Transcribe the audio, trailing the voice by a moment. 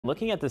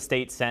Looking at the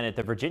state Senate,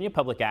 the Virginia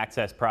Public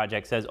Access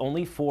Project says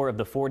only 4 of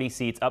the 40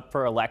 seats up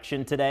for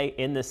election today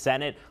in the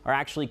Senate are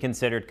actually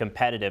considered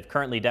competitive.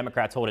 Currently,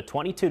 Democrats hold a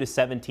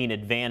 22-17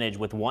 advantage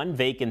with 1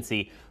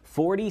 vacancy.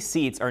 40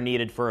 seats are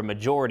needed for a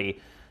majority.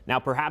 Now,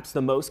 perhaps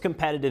the most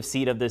competitive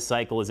seat of this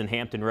cycle is in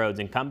Hampton Roads.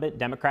 Incumbent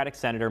Democratic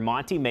Senator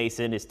Monty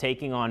Mason is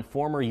taking on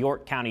former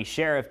York County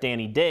Sheriff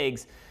Danny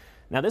Diggs.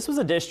 Now, this was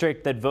a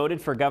district that voted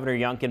for Governor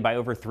Youngkin by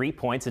over 3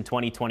 points in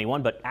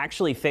 2021, but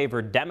actually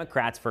favored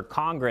Democrats for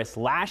Congress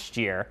last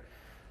year.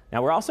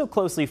 Now, we're also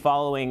closely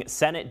following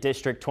Senate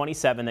District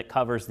 27 that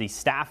covers the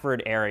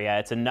Stafford area.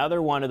 It's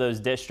another one of those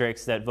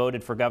districts that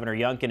voted for Governor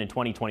Youngkin in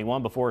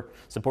 2021 before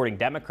supporting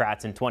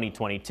Democrats in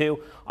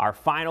 2022. Our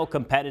final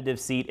competitive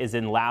seat is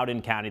in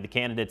Loudoun County. The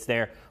candidates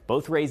there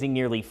both raising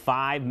nearly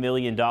 $5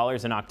 million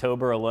in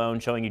October alone,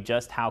 showing you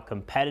just how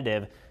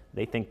competitive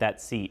they think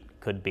that seat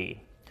could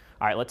be.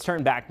 All right, let's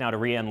turn back now to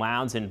Rhian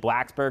Lowndes in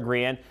Blacksburg.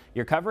 Rhian,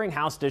 you're covering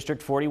House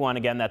District 41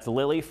 again. That's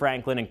Lily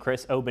Franklin and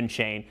Chris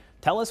Obenchain.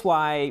 Tell us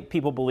why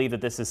people believe that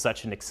this is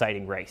such an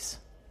exciting race.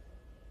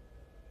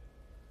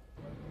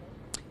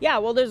 Yeah,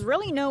 well, there's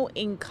really no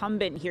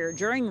incumbent here.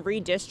 During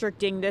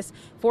redistricting, this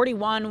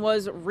 41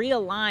 was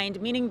realigned,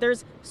 meaning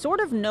there's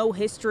sort of no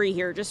history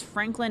here, just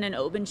Franklin and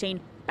Obenchain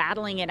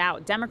battling it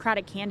out.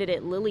 Democratic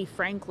candidate Lily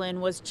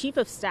Franklin was chief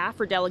of staff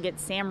for Delegate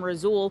Sam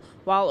Razul,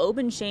 while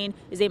Obenchain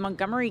is a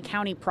Montgomery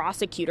County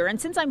prosecutor. And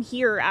since I'm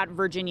here at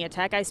Virginia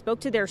Tech, I spoke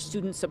to their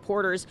student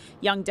supporters.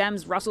 Young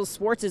Dems Russell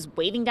Swartz is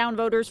waving down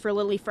voters for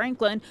Lily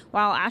Franklin,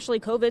 while Ashley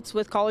Kovitz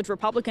with College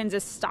Republicans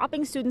is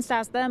stopping students to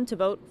ask them to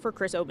vote for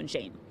Chris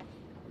Obenchain.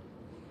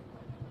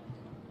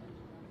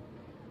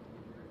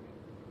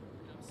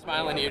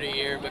 Smiling year to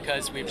year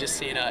because we've just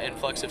seen an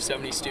influx of so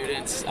many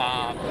students.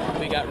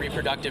 We got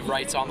reproductive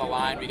rights on the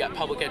line. We got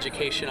public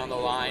education on the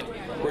line.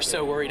 We're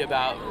so worried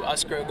about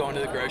us going to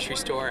the grocery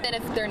store. And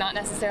if they're not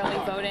necessarily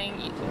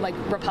voting like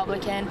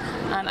Republican,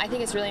 I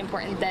think it's really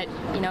important that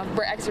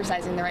we're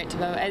exercising the right to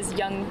vote. As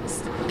young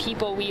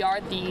people, we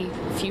are the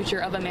future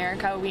of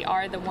America. We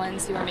are the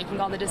ones who are making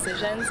all the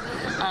decisions,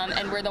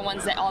 and we're the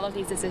ones that all of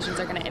these decisions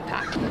are going to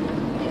impact.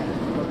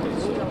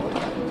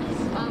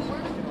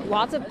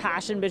 Lots of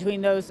passion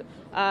between those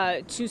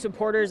two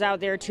supporters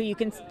out there too.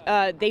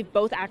 They've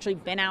both actually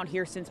been out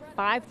here since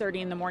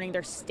 5:30 in the morning.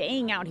 They're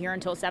staying out here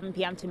until 7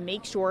 p.m. to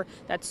make sure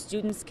that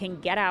students can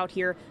get out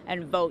here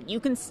and vote. You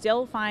can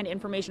still find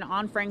information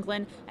on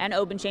Franklin and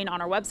Obenchain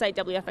on our website,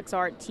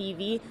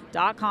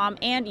 WFXRTV.com,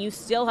 and you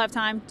still have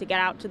time to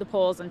get out to the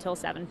polls until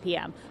 7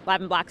 p.m.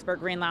 Live in Blacksburg,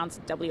 Rhian Lowndes,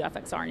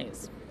 WFXR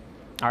News.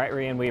 All right,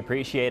 Rhian, we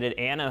appreciate it.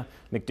 Anna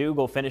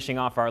McDougall finishing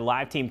off our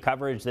live team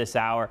coverage this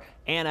hour.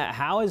 Anna,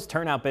 how has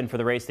turnout been for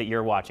the race that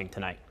you're watching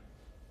tonight?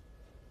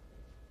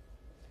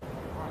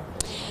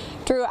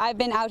 Drew, I've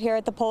been out here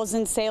at the polls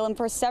in Salem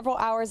for several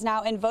hours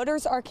now, and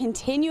voters are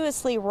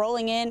continuously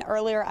rolling in.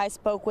 Earlier, I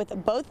spoke with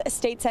both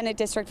State Senate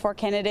District 4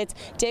 candidates,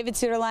 David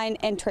Suetterlein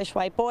and Trish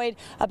White-Boyd,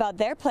 about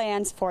their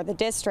plans for the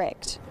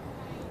district.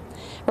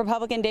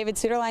 Republican David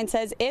Suetterlein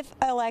says if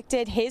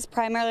elected, his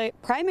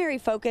primary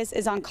focus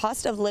is on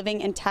cost of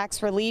living and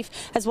tax relief,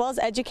 as well as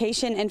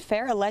education and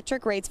fair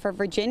electric rates for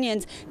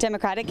Virginians.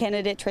 Democratic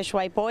candidate Trish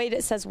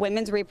White-Boyd says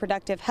women's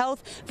reproductive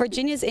health,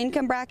 Virginia's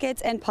income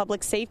brackets, and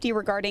public safety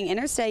regarding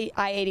Interstate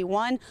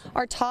I-81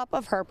 are top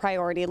of her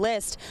priority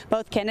list.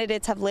 Both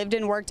candidates have lived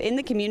and worked in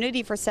the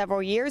community for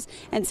several years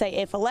and say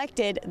if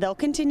elected, they'll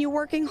continue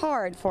working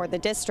hard for the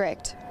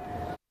district.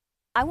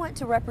 I want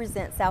to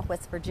represent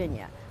Southwest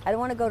Virginia. I don't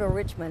want to go to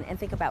Richmond and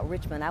think about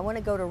Richmond. I want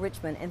to go to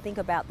Richmond and think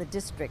about the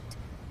district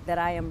that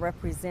I am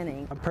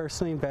representing. I'm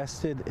personally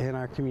invested in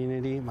our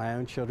community. My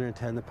own children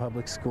attend the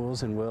public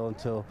schools and will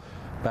until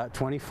about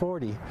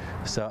 2040.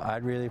 So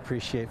I'd really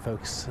appreciate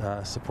folks'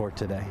 support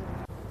today.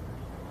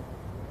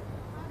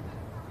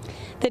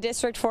 The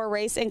District 4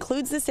 race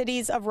includes the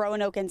cities of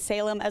Roanoke and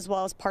Salem, as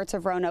well as parts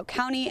of Roanoke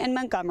County and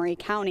Montgomery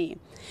County.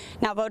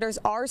 Now, voters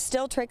are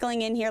still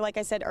trickling in here. Like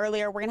I said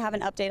earlier, we're going to have an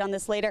update on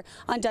this later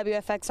on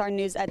WFXR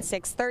News at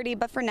 6:30.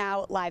 But for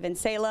now, live in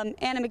Salem,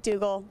 Anna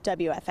McDougall,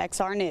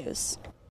 WFXR News.